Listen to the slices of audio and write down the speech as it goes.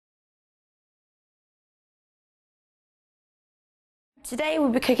Today we'll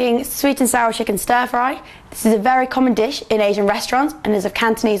be cooking sweet and sour chicken stir fry. This is a very common dish in Asian restaurants and is of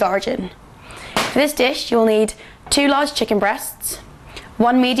Cantonese origin. For this dish you'll need 2 large chicken breasts,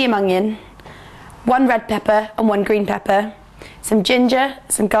 1 medium onion, 1 red pepper and 1 green pepper, some ginger,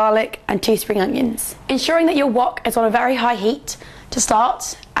 some garlic and 2 spring onions. Ensuring that your wok is on a very high heat. To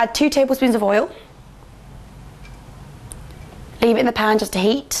start, add 2 tablespoons of oil. Leave it in the pan just to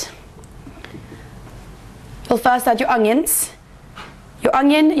heat. You'll first add your onions. Your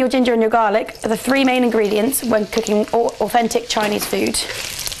onion, your ginger and your garlic are the 3 main ingredients when cooking authentic Chinese food.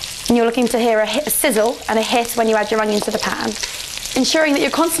 And you're looking to hear a sizzle and a hiss when you add your onions to the pan. Ensuring that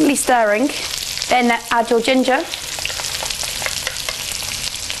you're constantly stirring, then add your ginger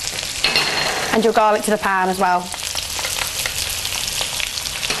and your garlic to the pan as well.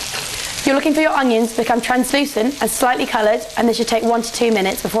 You're looking for your onions to become translucent and slightly coloured, and this should take 1 to 2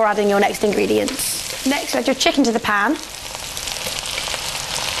 minutes before adding your next ingredients. Next, add your chicken to the pan.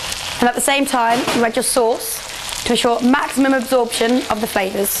 And at the same time, you add your sauce to ensure maximum absorption of the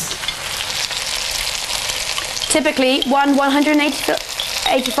flavours. Typically, one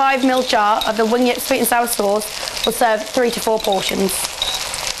 185ml jar of the Wing Yip sweet and sour sauce will serve 3 to 4 portions.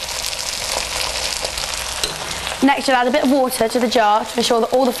 Next, you'll add a bit of water to the jar to ensure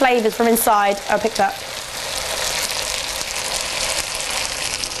that all the flavours from inside are picked up.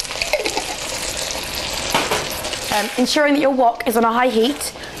 Ensuring that your wok is on a high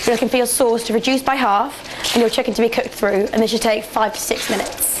heat, you're looking for your sauce to reduce by half and your chicken to be cooked through, and this should take 5 to 6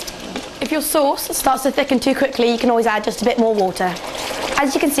 minutes. If your sauce starts to thicken too quickly, you can always add just a bit more water.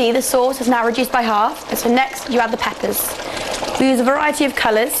 As you can see, the sauce is now reduced by half, and so next you add the peppers. We use a variety of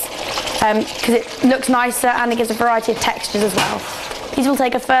colours because it looks nicer and it gives a variety of textures as well. These will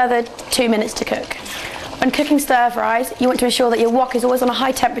take a further 2 minutes to cook. When cooking stir fries, you want to ensure that your wok is always on a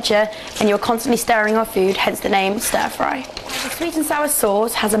high temperature and you're constantly stirring your food, hence the name stir fry. The sweet and sour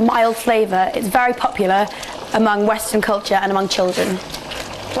sauce has a mild flavour. It's very popular among Western culture and among children.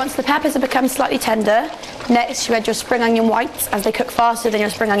 Once the peppers have become slightly tender, next you add your spring onion whites as they cook faster than your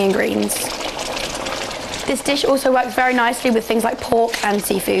spring onion greens. This dish also works very nicely with things like pork and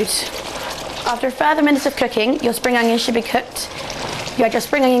seafood. After a further minute of cooking, your spring onions should be cooked. You add your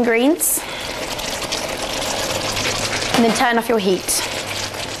spring onion greens and then turn off your heat.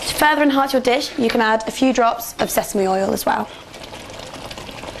 To further enhance your dish, you can add a few drops of sesame oil as well.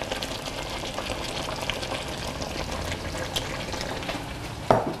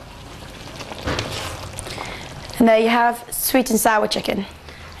 And there you have sweet and sour chicken.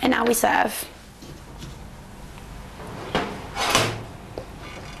 And now we serve.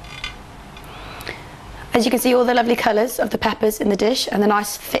 As you can see, all the lovely colours of the peppers in the dish and the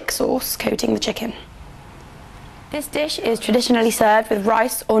nice thick sauce coating the chicken. This dish is traditionally served with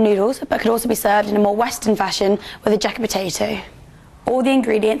rice or noodles, but could also be served in a more Western fashion with a jacket potato. All the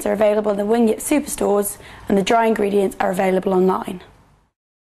ingredients are available in the Wing Yip superstores, and the dry ingredients are available online.